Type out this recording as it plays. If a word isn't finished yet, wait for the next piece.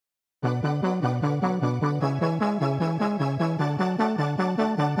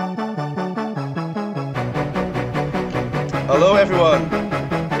Hello everyone,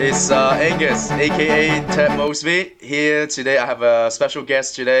 it's Angus, aka Ted Mosby. Here today I have a special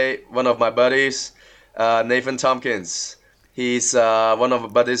guest today, one of my buddies, Nathan Tompkins. He's one of my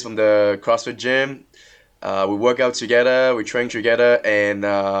buddies from the CrossFit gym. We work out together, we train together,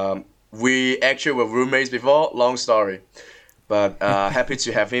 and we actually were roommates before, long story. But happy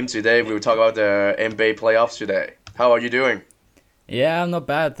to have him today. We'll talk about the NBA playoffs today. How are you doing? Yeah, I'm not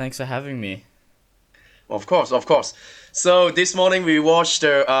bad. Thanks for having me. Of course, of course. So this morning we watched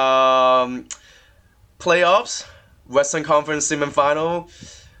the playoffs, Western Conference semifinal,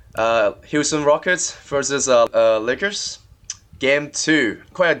 Houston Rockets versus Lakers. Game 2,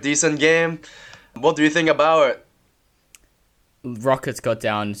 quite a decent game. What do you think about it? Rockets got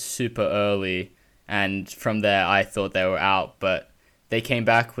down super early, and from there I thought they were out, but they came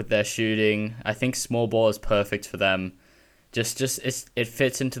back with their shooting. I think small ball is perfect for them. It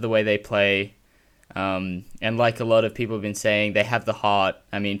fits into the way they play. And like a lot of people have been saying, they have the heart.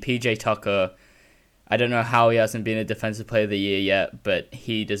 I mean, PJ Tucker, I don't know how he hasn't been a Defensive Player of the Year yet, but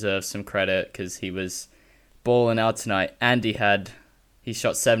he deserves some credit because he was balling out tonight. And he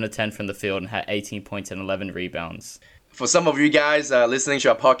shot 7 of 10 from the field and had 18 points and 11 rebounds. For some of you guys listening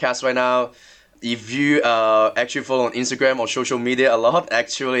to our podcast right now, if you actually follow on Instagram or social media a lot,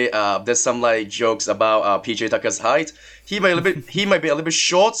 actually there's some like jokes about PJ Tucker's height. He might be a little bit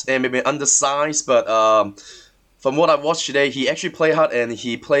short and maybe undersized, but from what I watched today, he actually played hard and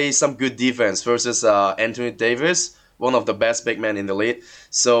he played some good defense versus Anthony Davis, one of the best big men in the league.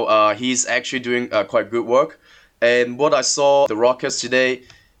 So he's actually doing quite good work. And what I saw the Rockets today,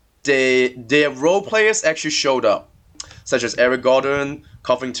 their role players actually showed up, such as Eric Gordon,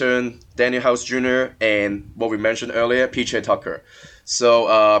 Covington, Daniel House Jr., and what we mentioned earlier, PJ Tucker.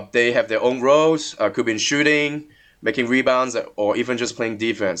 So they have their own roles, could be in shooting, making rebounds, or even just playing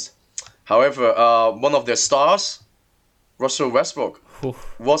defense. However, one of their stars, Russell Westbrook,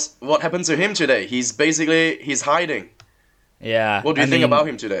 what happened to him today? He's hiding. Yeah. What do you think about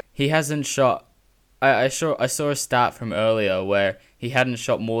him today? He hasn't shot. I saw a stat from earlier where he hadn't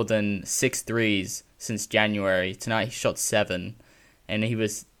shot more than 6 threes since January. Tonight he shot 7. And he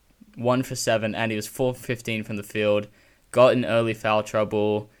was 1 for 7, and he was 4 for 15 from the field. Got in early foul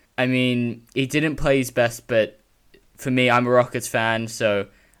trouble. I mean, he didn't play his best, but for me, I'm a Rockets fan, so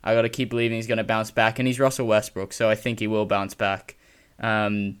I got to keep believing he's going to bounce back. And he's Russell Westbrook, so I think he will bounce back.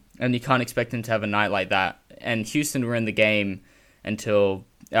 And you can't expect him to have a night like that. And Houston were in the game until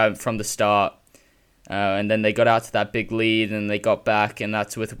from the start. And then they got out to that big lead, and they got back, and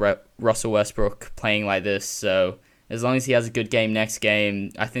that's with Russell Westbrook playing like this, so as long as he has a good game next game,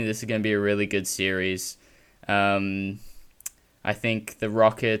 I think this is going to be a really good series. I think the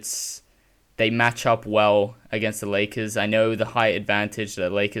Rockets, they match up well against the Lakers. I know the height advantage that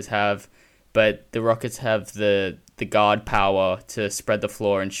the Lakers have, but the Rockets have the guard power to spread the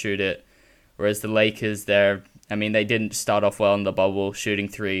floor and shoot it. Whereas the Lakers, they didn't start off well in the bubble shooting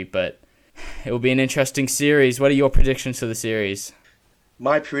 3, but it will be an interesting series. What are your predictions for the series?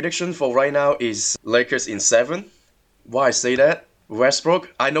 My prediction for right now is Lakers in 7. Why I say that?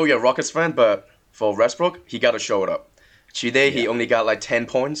 Westbrook, I know you're a Rockets fan, but for Westbrook, he got to show it up. Today, he only got like 10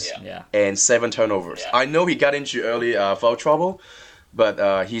 points and 7 turnovers. I know he got into early foul trouble,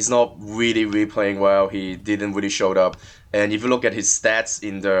 but he's not really playing well. He didn't really show up. And if you look at his stats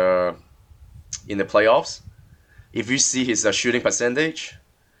in the playoffs, if you see his shooting percentage,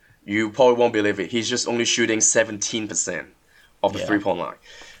 you probably won't believe it. He's just only shooting 17% of the three-point line.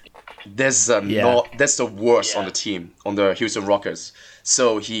 That's the worst on the team, on the Houston Rockets.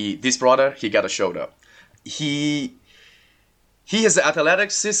 So this brother, he got to show up. He has the athletic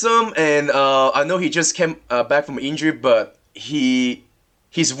system, and I know he just came back from injury, but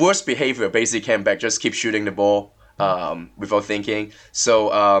his worst behavior basically came back, just keep shooting the ball without thinking.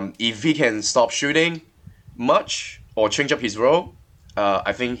 So if he can stop shooting much or change up his role,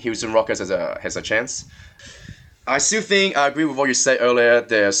 I think Houston Rockets has a chance. I still think I agree with what you said earlier.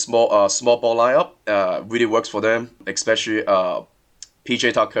 Their small ball lineup really works for them, especially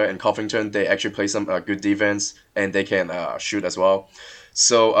PJ Tucker and Covington. They actually play some good defense, and they can shoot as well.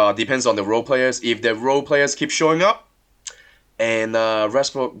 So depends on the role players. If the role players keep showing up, and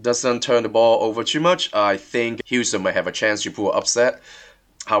Westbrook doesn't turn the ball over too much, I think Houston might have a chance to pull an upset.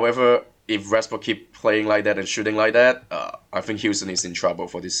 However, if Westbrook keep playing like that and shooting like that, I think Houston is in trouble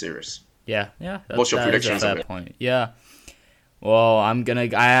for this series. Yeah. What's your predictions? That's a fair point. Yeah. Well, I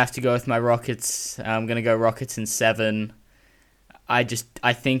have to go with my Rockets. I'm gonna go Rockets in 7. I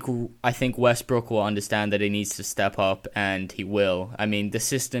think Westbrook will understand that he needs to step up, and he will. I mean, the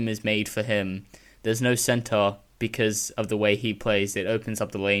system is made for him. There's no center because of the way he plays. It opens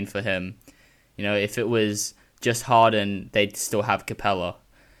up the lane for him. You know, if it was just Harden, they'd still have Capella.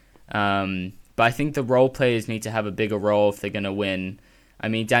 But I think the role players need to have a bigger role if they're going to win. I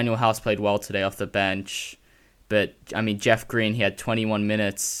mean, Daniel House played well today off the bench. But, I mean, Jeff Green, he had 21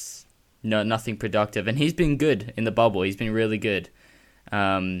 minutes, nothing productive. And he's been good in the bubble. He's been really good.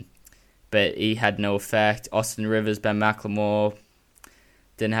 But he had no effect. Austin Rivers, Ben McLemore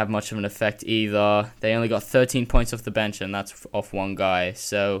didn't have much of an effect either. They only got 13 points off the bench, and that's off one guy.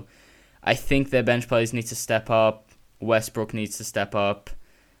 So I think their bench players need to step up. Westbrook needs to step up.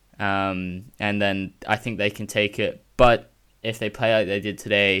 And then I think they can take it. But if they play like they did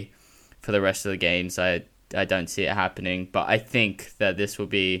today for the rest of the games, I don't see it happening. But I think that this will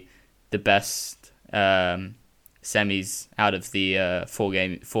be the best semis out of the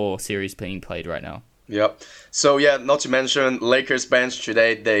four series being played right now. Yep. So, yeah, not to mention, Lakers bench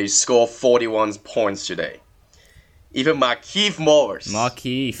today, they scored 41 points today. Even Markieff Morris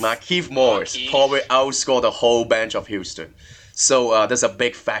probably outscored the whole bench of Houston. So that's a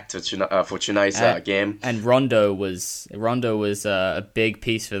big factor for tonight's game. And Rondo was a big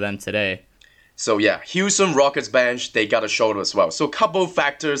piece for them today. So yeah, Houston Rockets bench, they got a shoulder as well. So a couple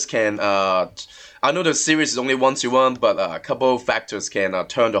factors can, I know the series is only 1-1, but a couple factors can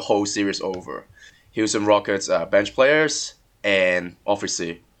turn the whole series over. Houston Rockets bench players, and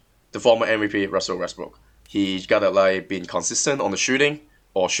obviously the former MVP Russell Westbrook. He gotta being consistent on the shooting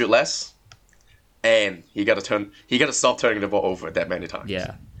or shoot less, and he gotta stop turning the ball over that many times.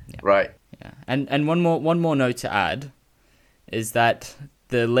 Yeah. Right. Yeah. And one more note to add is that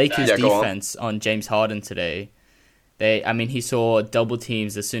the Lakers defense on James Harden today, he saw double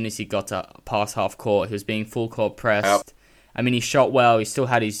teams as soon as he got to past half court. He was being full court pressed. Yep. I mean, he shot well. He still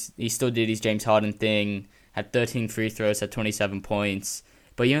did his James Harden thing. Had 13 free throws, had 27 points,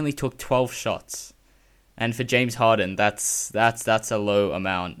 but he only took 12 shots. And for James Harden, that's a low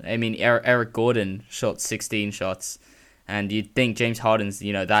amount. I mean, Eric Gordon shot 16 shots, and you'd think James Harden's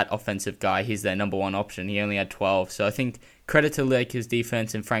that offensive guy. He's their number one option. He only had 12. So I think credit to Lakers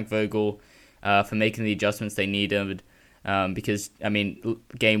defense and Frank Vogel for making the adjustments they needed. Because I mean,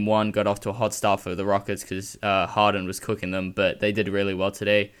 game one got off to a hot start for the Rockets because Harden was cooking them, but they did really well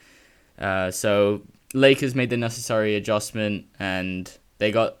today. So Lakers made the necessary adjustment, and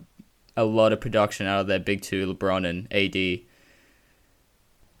they got a lot of production out of their big two, LeBron and AD.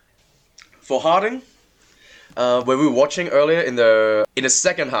 For Harden, when we were watching earlier in the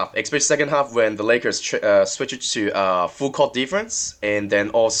second half, especially second half when the Lakers switched to full court defense, and then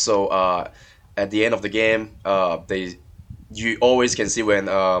also at the end of the game, you always can see when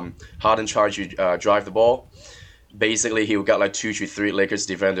Harden tried to drive the ball. Basically, he got 2 to 3 Lakers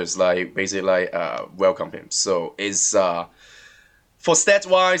defenders welcome him. So it's for stats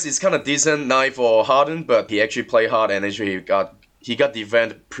wise, it's kind of decent night for Harden, but he actually played hard and actually he got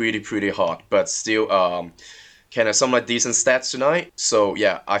defended pretty hard, but still kind of some decent stats tonight. So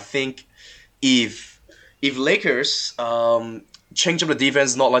yeah, I think if Lakers change up the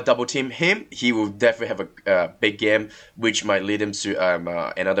defense, not double team him, he will definitely have a big game, which might lead him to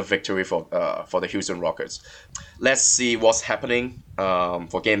another victory for the Houston Rockets. Let's see what's happening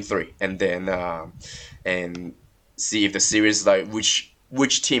for Game 3, and then and see if the series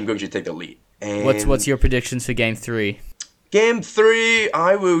which team going to take the lead. And what's your predictions for Game 3? Game 3,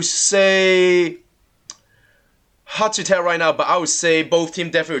 I will say, hard to tell right now, but I would say both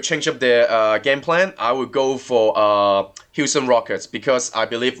teams definitely will change up their game plan. I would go for Houston Rockets because I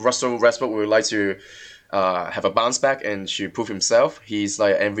believe Russell Westbrook would like to have a bounce back and to prove himself. He's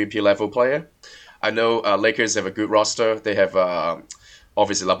an MVP level player. I know Lakers have a good roster. They have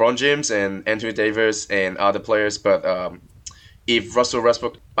obviously LeBron James and Anthony Davis and other players, but if Russell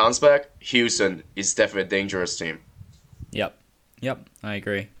Westbrook bounce back, Houston is definitely a dangerous team. Yep, I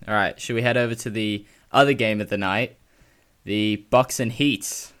agree. All right, should we head over to the other game of the night, the Bucks and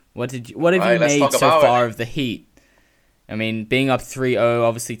Heat? What have you made so far of the Heat? I mean, being up 3-0,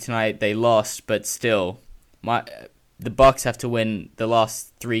 obviously tonight they lost, but still, the Bucks have to win the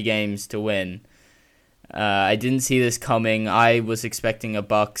last 3 games to win. I didn't see this coming. I was expecting a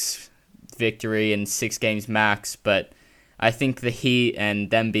Bucks victory in 6 games max, but I think the Heat and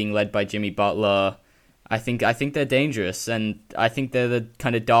them being led by Jimmy Butler, I think they're dangerous, and I think they're the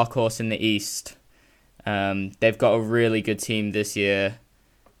kind of dark horse in the East. They've got a really good team this year,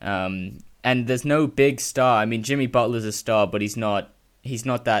 and there's no big star. I mean, Jimmy Butler's a star, but he's not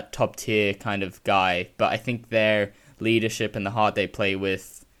that top tier kind of guy. But I think their leadership and the heart they play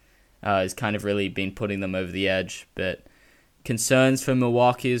with has kind of really been putting them over the edge. But concerns for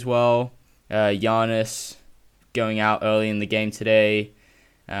Milwaukee as well. Giannis going out early in the game today.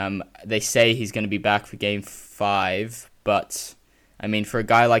 They say he's going to be back for Game 5, but I mean, for a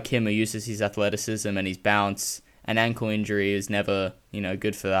guy like him who uses his athleticism and his bounce, an ankle injury is never,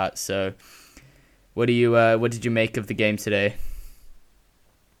 good for that. So, what did you make of the game today?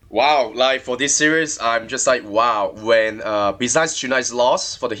 Wow, like for this series, I'm just like, wow. When besides tonight's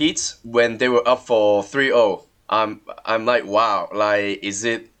loss for the Heat, when they were up for 3-0, I'm like, wow, like is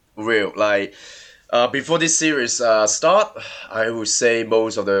it real? Like before this series start, I would say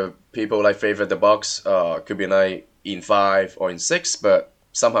most of the people like favorite the Bucks could be like in 5 or in 6, but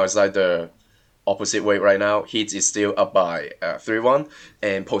somehow it's like the opposite way right now. Heat is still up by 3-1,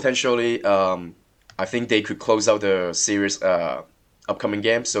 and potentially I think they could close out the series upcoming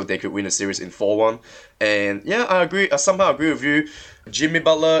game, so they could win the series in 4-1. And yeah, I agree. I somehow agree with you. Jimmy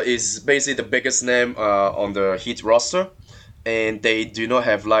Butler is basically the biggest name on the Heat roster, and they do not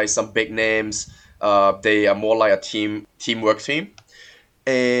have like some big names. They are more like a teamwork team.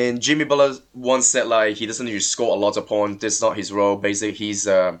 And Jimmy Butler once said like he doesn't need to score a lot of points. That's not his role. Basically, he's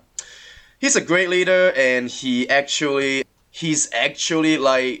a great leader, and he's actually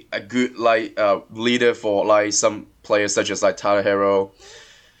like a good like leader for like some players such as like Tyler Hero.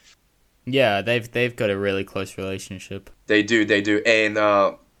 Yeah, they've got a really close relationship. They do,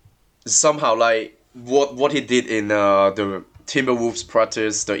 and somehow like what he did in the Timberwolves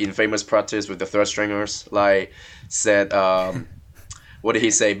practice, the infamous practice with the third stringers, like said, what did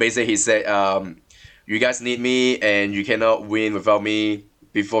he say? Basically, he said, "You guys need me, and you cannot win without me."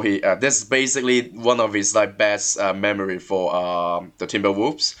 Before he, this is basically one of his like best memory for the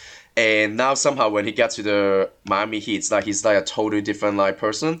Timberwolves. And now somehow when he got to the Miami Heat, like he's like a totally different like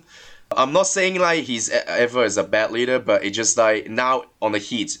person. I'm not saying like he's ever is a bad leader, but it just like now on the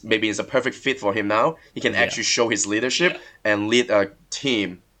Heat, maybe it's a perfect fit for him now. He can actually show his leadership and lead a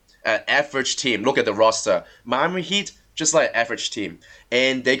team, an average team. Look at the roster. Miami Heat, just like an average team.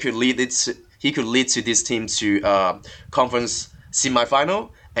 And they could lead it to, he could lead to this team to conference semifinal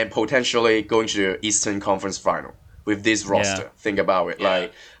and potentially going to the Eastern Conference final with this roster. Think about it,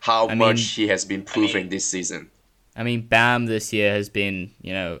 like how much he has been proving this season. I mean, Bam this year has been,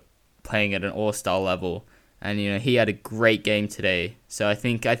 playing at an all-star level, and he had a great game today. So I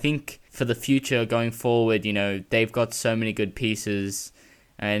think for the future going forward, they've got so many good pieces,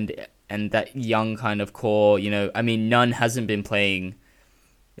 and that young kind of core. I mean, Nunn hasn't been playing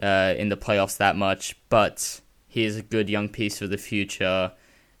in the playoffs that much, but he is a good young piece for the future.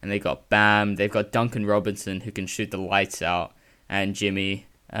 And they got Bam, they've got Duncan Robinson who can shoot the lights out, and Jimmy.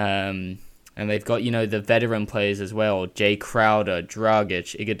 And they've got, the veteran players as well, Jay Crowder,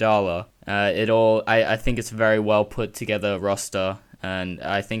 Dragic, Iguodala. I think it's a very well put together roster, and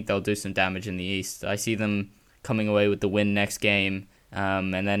I think they'll do some damage in the East. I see them coming away with the win next game,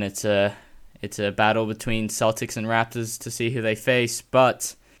 and then it's a battle between Celtics and Raptors to see who they face.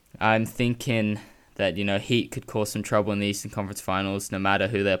 But I'm thinking that Heat could cause some trouble in the Eastern Conference Finals, no matter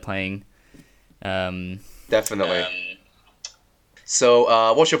who they're playing. Definitely.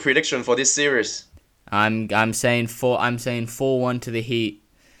 So, what's your prediction for this series? I'm saying 4-1 to the Heat.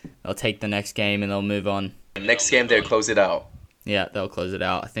 They'll take the next game and they'll move on. Next game they'll close it out. Yeah, they'll close it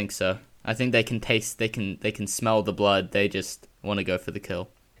out. I think so. I think they can smell the blood. They just want to go for the kill.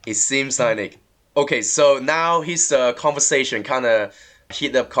 It seems like it. Okay, so now his conversation kind of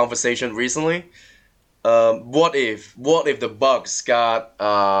heat up conversation recently. What if the Bucks got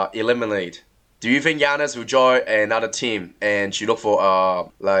eliminated? Do you think Giannis will join another team and should look for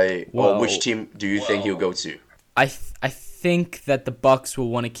or which team do you think he'll go to? I think that the Bucks will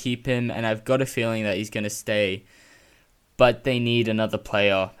want to keep him, and I've got a feeling that he's going to stay. But they need another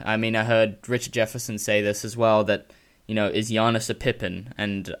player. I mean, I heard Richard Jefferson say this as well, that is Giannis a Pippen?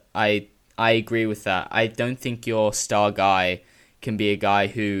 And I agree with that. I don't think your star guy can be a guy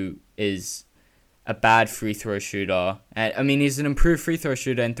who is a bad free throw shooter. I mean, he's an improved free throw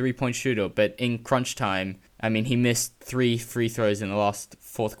shooter and 3-point shooter, but in crunch time, I mean, he missed 3 free throws in the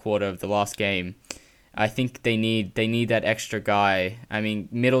fourth quarter of the last game. I think they need that extra guy. I mean,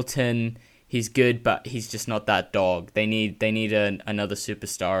 Middleton, he's good, but he's just not that dog. They need another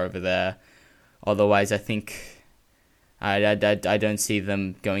superstar over there. Otherwise, I think I don't see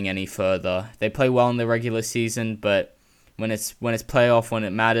them going any further. They play well in the regular season, but when it's playoff, when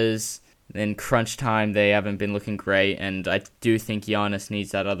it matters, in crunch time, they haven't been looking great, and I do think Giannis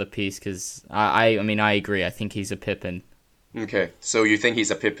needs that other piece, because I agree. I think he's a Pippen. Okay, so you think he's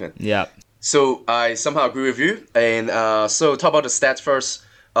a Pippen? Yeah. So I somehow agree with you, and so talk about the stats first.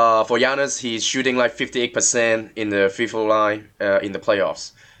 For Giannis, he's shooting like 58% in the free throw line in the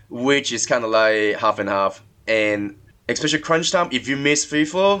playoffs, which is kind of like half and half. And especially crunch time, if you miss free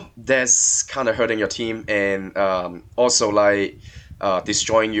throw, that's kind of hurting your team, and also like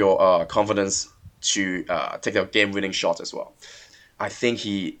destroying your confidence to take a game-winning shot as well. I think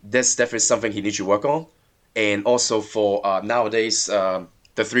that's definitely something he needs to work on. And also for nowadays, the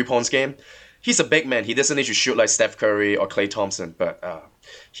 3 points game, he's a big man. He doesn't need to shoot like Steph Curry or Klay Thompson, but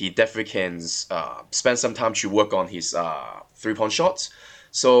he definitely can spend some time to work on his 3 point shots.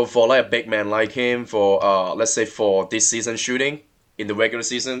 So for like a big man like him, for let's say for this season shooting in the regular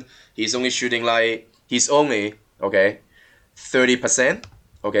season, he's only okay 30%.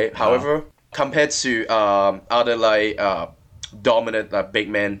 Okay, however, compared to other like dominant big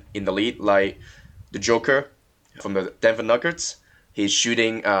men in the league, like the Joker from the Denver Nuggets, he's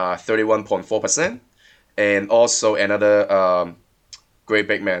shooting 31.4%, and also another great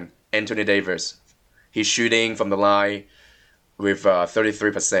big man, Anthony Davis, he's shooting from the line with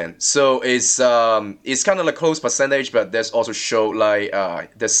 33%. So it's kind of like close percentage, but there's also show like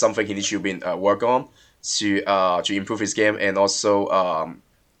there's something he needs to work on to improve his game, and also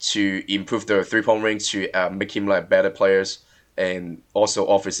to improve the 3 point range to make him like better players, and also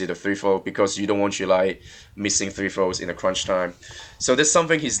obviously the free throw, because you don't want you like missing free throws in the crunch time. So that's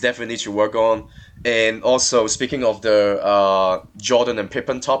something he's definitely need to work on. And also speaking of the Jordan and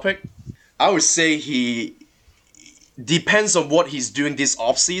Pippen topic, I would say he depends on what he's doing this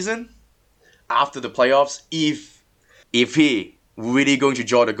off season after the playoffs. If he really going to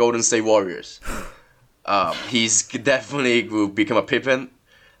join the Golden State Warriors, he's definitely will become a Pippen,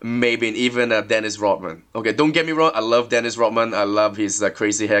 maybe even Dennis Rodman. Okay, don't get me wrong, I love Dennis Rodman. I love his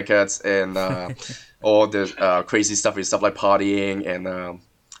crazy haircuts and all the crazy stuff, his stuff like partying and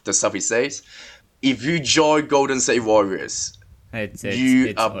the stuff he says. If you join Golden State Warriors,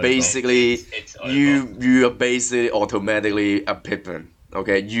 you are basically automatically a Pippen.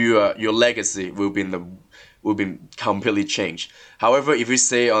 Okay, your legacy will be completely changed. However, if you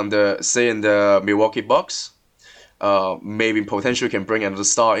stay in the Milwaukee Bucks, maybe potentially can bring another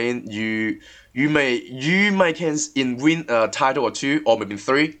star in. You might can win a title or two, or maybe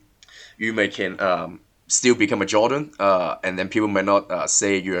three. You may can still become a Jordan, and then people might not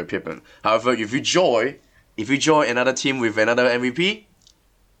say you're a Pippen. However, if you join another team with another MVP,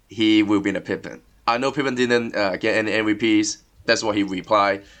 he will be a Pippen. I know Pippen didn't get any MVPs. That's what he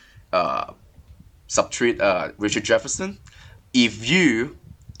replied. Subtweet Richard Jefferson. If you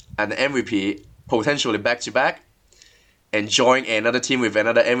an MVP potentially back to back, and join another team with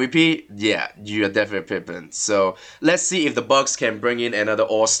another MVP, yeah, you are definitely Pippen. So let's see if the Bucks can bring in another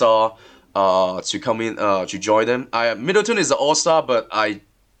All-Star to come in to join them. Middleton is an All-Star, but I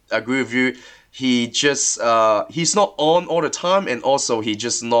agree with you. He just he's not on all the time, and also he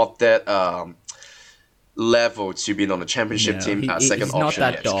just not that level to be on the championship team second he's option not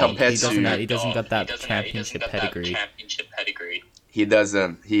that dog. Compared he doesn't got that championship pedigree. He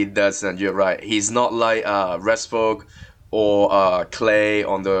doesn't. You're right. He's not like Westbrook or Clay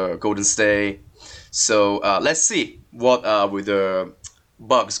on the Golden State. So let's see what with the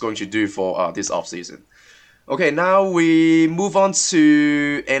Bucks going to do for this offseason. Okay, now we move on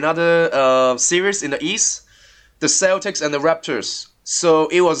to another series in the East, the Celtics and the Raptors. So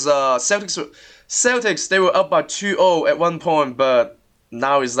it was Celtics. They were up by 2-0 at one point, but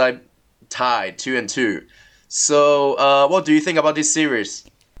now it's like tied 2-2. So what do you think about this series?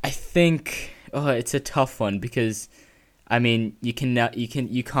 I think it's a tough one, because I mean you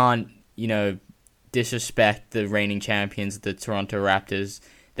can't disrespect the reigning champions, the Toronto Raptors.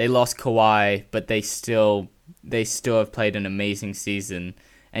 They lost Kawhi, but they still have played an amazing season,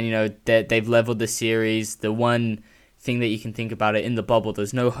 and they've leveled the series. The one thing that you can think about it, in the bubble,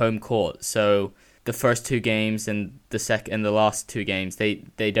 there's no home court, so the first two games and the last two games,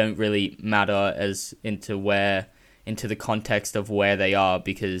 they don't really matter as into the context of where they are,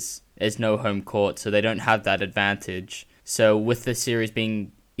 because there's no home court, so they don't have that advantage. So with the series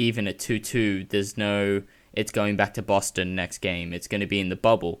being even at 2-2, it's going back to Boston next game. It's going to be in the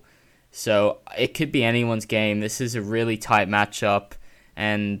bubble. So it could be anyone's game. This is a really tight matchup,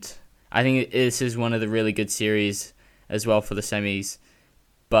 and I think this is one of the really good series as well for the semis.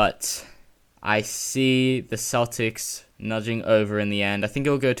 But I see the Celtics nudging over in the end. I think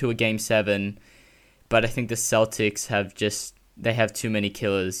it'll go to a Game 7, but I think the Celtics have too many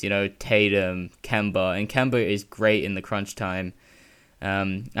killers. Tatum, Kemba, and Kemba is great in the crunch time.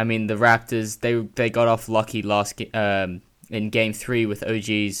 I mean, the Raptors, they got off lucky in Game 3 with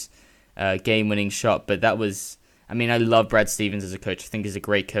OG's game-winning shot, but that was... I mean, I love Brad Stevens as a coach. I think he's a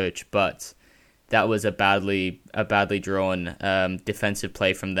great coach, but that was a badly drawn defensive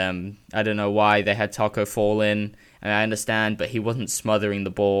play from them. I don't know why they had Taco fall in, and I understand, but he wasn't smothering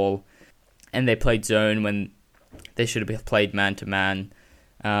the ball, and they played zone when they should have played man-to-man.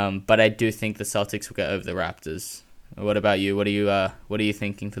 But I do think the Celtics will get over the Raptors. What about you? What are you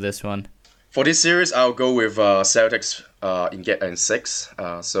thinking for this one? For this series, I'll go with Celtics in 6.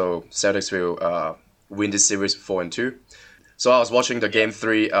 So Celtics will win this series 4-2. So I was watching the Game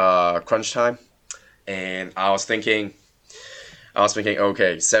 3 crunch time, and I was thinking,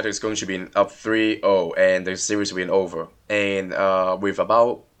 okay, Celtics going to be up 3-0, and the series will be over. And with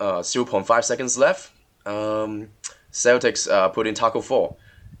about 0.5 seconds left, Celtics put in tackle 4.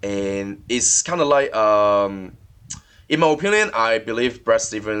 And it's kind of like, in my opinion, I believe Brad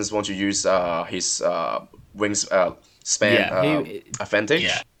Stevens wants to use his wings span advantage.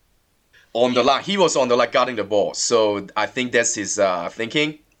 Yeah. On the line, he was on the line guarding the ball, so I think that's his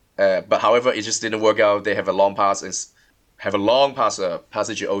thinking. But however, it just didn't work out. They have a long pass and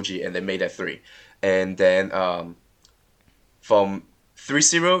passage to OG, and they made that 3. And then from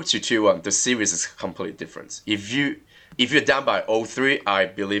 3-0 to 2-1, the series is completely different. If you're down by 0-3, I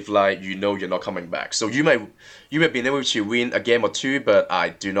believe you're not coming back. So you may be able to win a game or 2, but I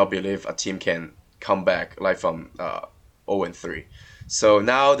do not believe a team can come back from 0-3. So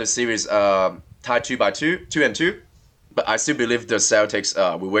now the series tied 2-2. But I still believe the Celtics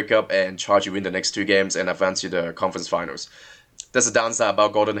will wake up and try to win the next 2 games and advance to the conference finals. That's the downside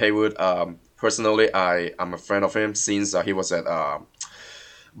about Gordon Hayward. Personally, I'm a fan of him since he was at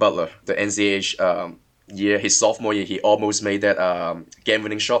Butler, the NCAA year. His sophomore year, he almost made that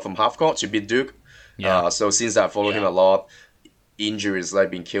game-winning shot from half court to beat Duke. Yeah. So since I followed him a lot, injuries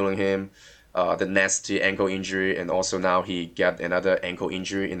been killing him. The nasty ankle injury, and also now he got another ankle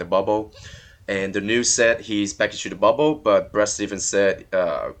injury in the bubble. And the news said he's back into the bubble, but Brad Stevens said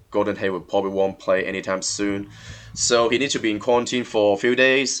Gordon Hayward probably won't play anytime soon. So he needs to be in quarantine for a few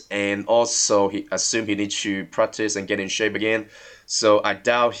days, and also he assumed he needs to practice and get in shape again. So I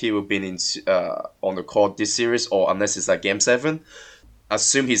doubt he will be on the court this series, or unless it's Game 7.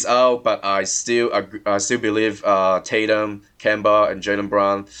 Assume he's out, but I still believe Tatum, Kemba, and Jaylen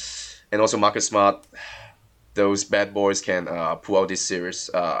Brown, and also Marcus Smart, those bad boys can pull out this series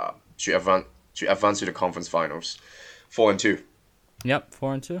to advance to the conference finals, 4-2. Yep,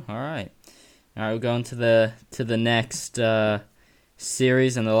 4-2. All right. We're going to the next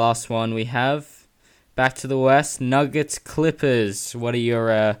series, and the last one we have. Back to the West, Nuggets Clippers. What are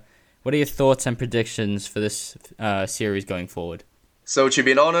your thoughts and predictions for this series going forward? So to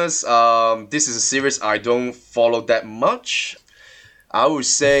be honest, this is a series I don't follow that much. I would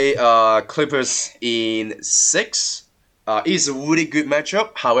say Clippers in 6 is a really good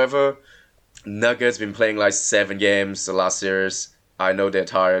matchup. However, Nuggets been playing 7 games the last series. I know they're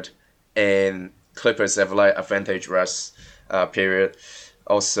tired, and Clippers have advantage rest period.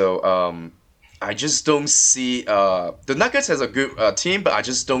 Also, I just don't see the Nuggets has a good team, but I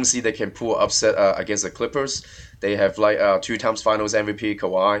just don't see they can pull upset against the Clippers. They have 2 times Finals MVP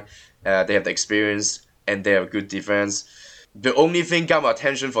Kawhi. They have the experience, and they have good defense. The only thing got my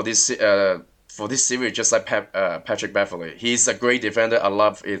attention for this series, just like Patrick Beverley. He's a great defender. I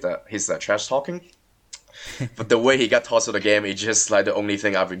love his trash talking. But the way he got tossed to the game is just the only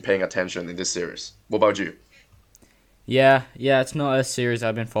thing I've been paying attention in this series. What about you? Yeah, it's not a series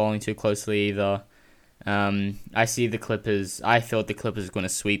I've been following too closely either. I see the Clippers. I thought the Clippers were going to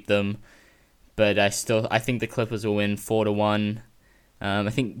sweep them, but I think the Clippers will win 4-1. I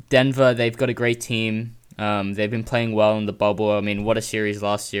think Denver, they've got a great team. They've been playing well in the bubble. I mean, what a series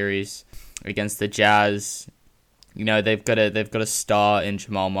last series against the Jazz. They've got a star in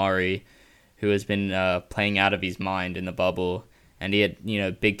Jamal Murray, who has been playing out of his mind in the bubble, and he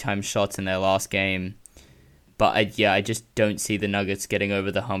had big time shots in their last game. But I just don't see the Nuggets getting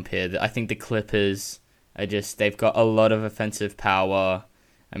over the hump here. I think the Clippers they've got a lot of offensive power.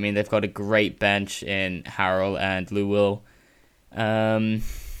 I mean, they've got a great bench in Harrell and Lou Will. And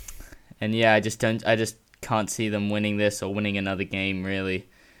yeah, I just can't see them winning this or winning another game really.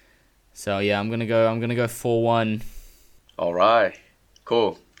 So yeah, I'm gonna go 4-1. All right,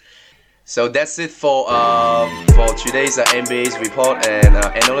 cool. So that's it for today's NBA's report and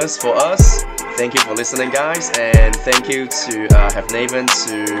analyst for us. Thank you for listening, guys, and thank you to have Nathan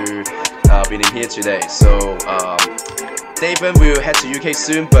to being here today. So Nathan will head to UK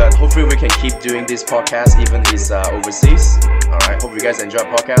soon, but hopefully we can keep doing this podcast even he's overseas. All right, hope you guys enjoy the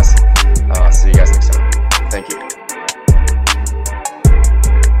podcast. See you guys next time.